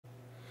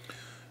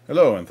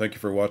Hello, and thank you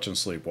for watching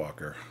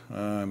Sleepwalker.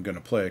 I'm going to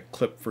play a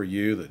clip for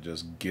you that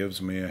just gives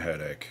me a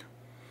headache.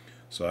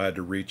 So I had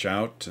to reach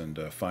out and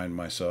find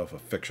myself a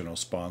fictional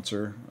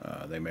sponsor.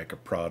 They make a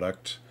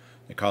product.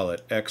 They call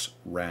it X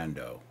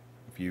Rando.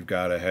 If you've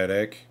got a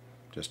headache,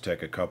 just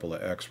take a couple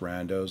of X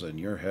Randos and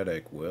your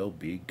headache will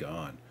be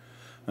gone.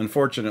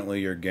 Unfortunately,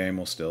 your game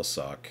will still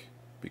suck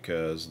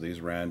because these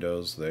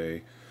randos,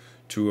 they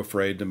too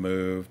afraid to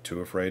move,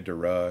 too afraid to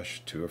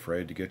rush, too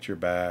afraid to get your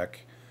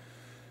back.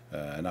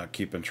 Not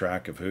keeping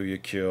track of who you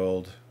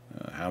killed,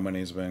 how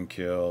many's been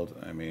killed.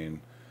 I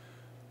mean,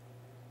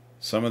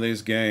 some of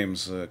these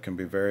games can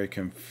be very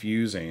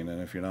confusing,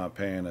 and if you're not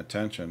paying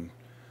attention,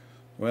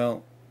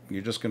 well,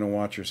 you're just going to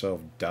watch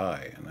yourself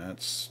die, and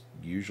that's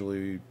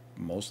usually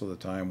most of the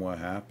time what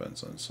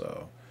happens. And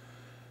so,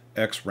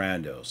 X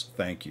Randos,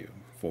 thank you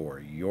for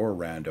your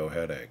rando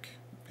headache.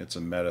 It's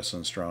a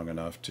medicine strong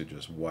enough to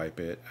just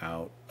wipe it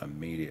out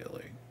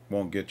immediately.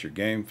 Won't get your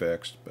game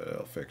fixed, but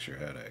it'll fix your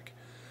headache.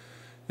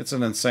 It's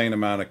an insane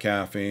amount of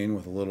caffeine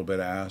with a little bit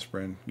of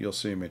aspirin. You'll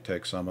see me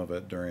take some of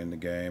it during the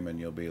game and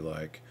you'll be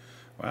like,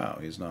 wow,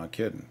 he's not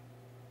kidding.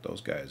 Those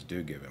guys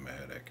do give him a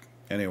headache.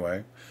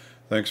 Anyway,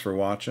 thanks for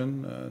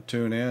watching.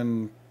 Tune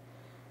in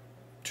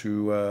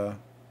to,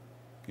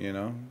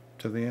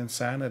 to the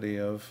insanity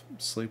of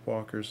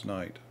Sleepwalker's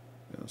night.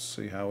 You'll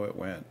see how it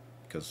went,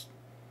 because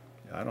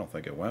I don't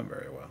think it went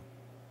very well.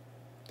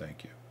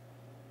 Thank you.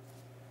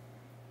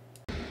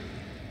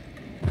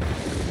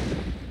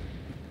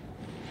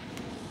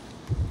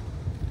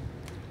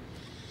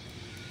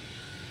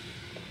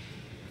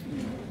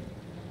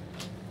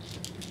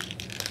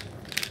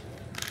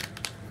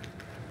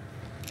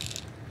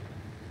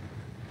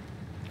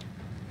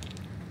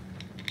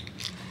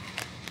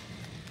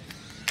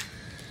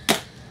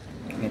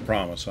 No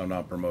promise, I'm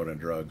not promoting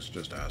drugs,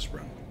 just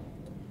aspirin.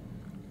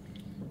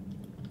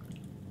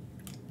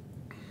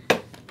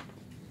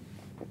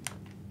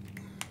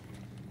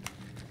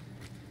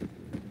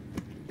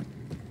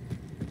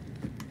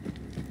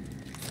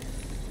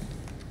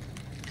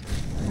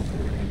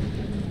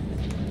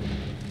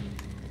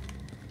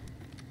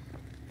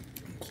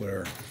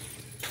 Clear.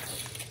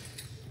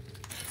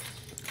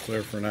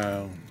 Clear for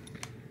now.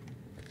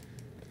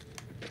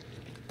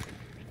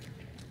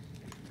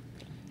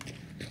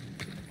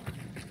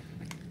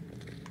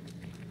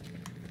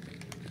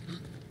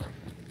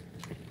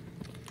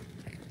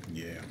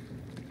 Yeah.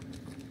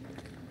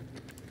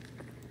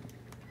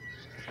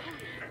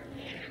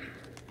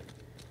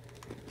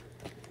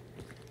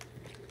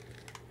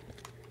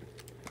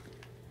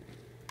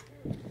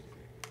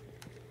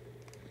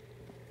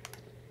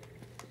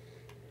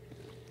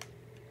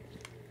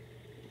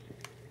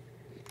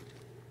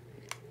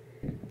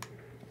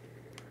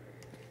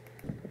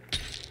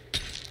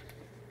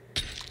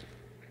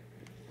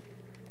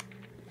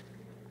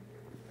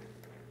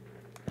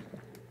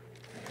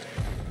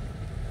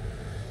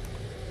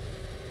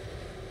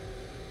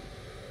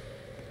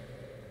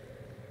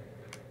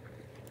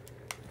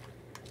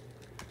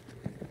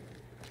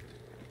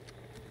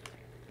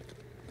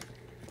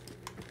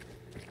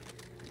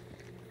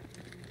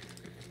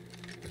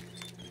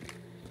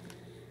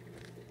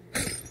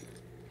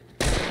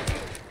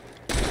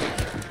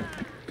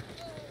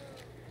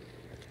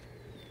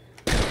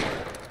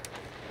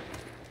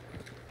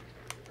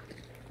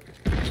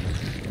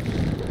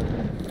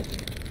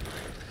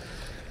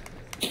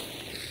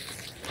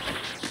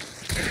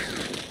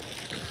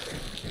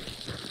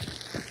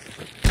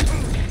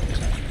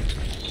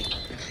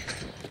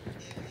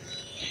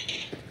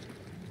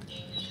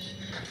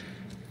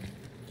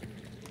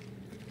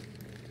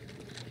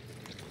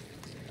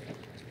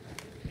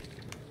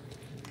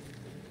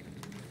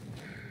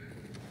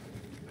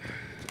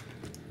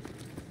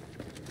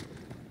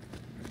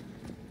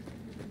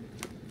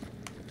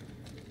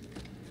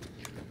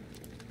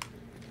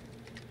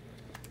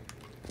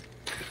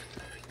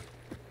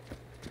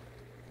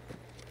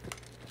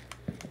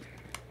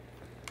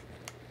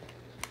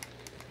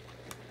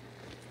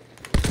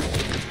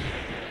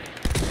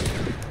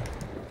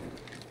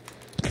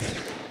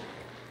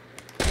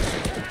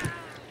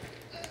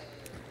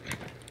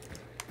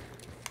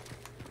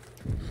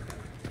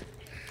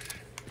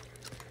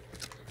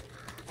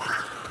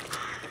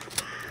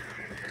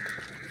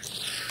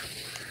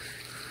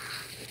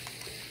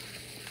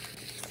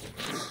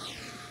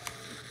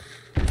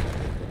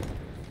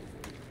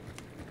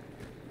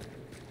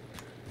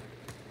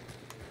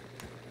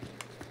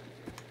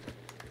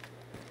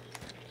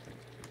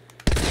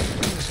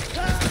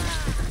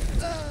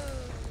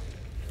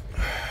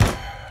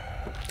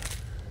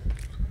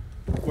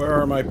 Where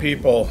are my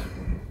people?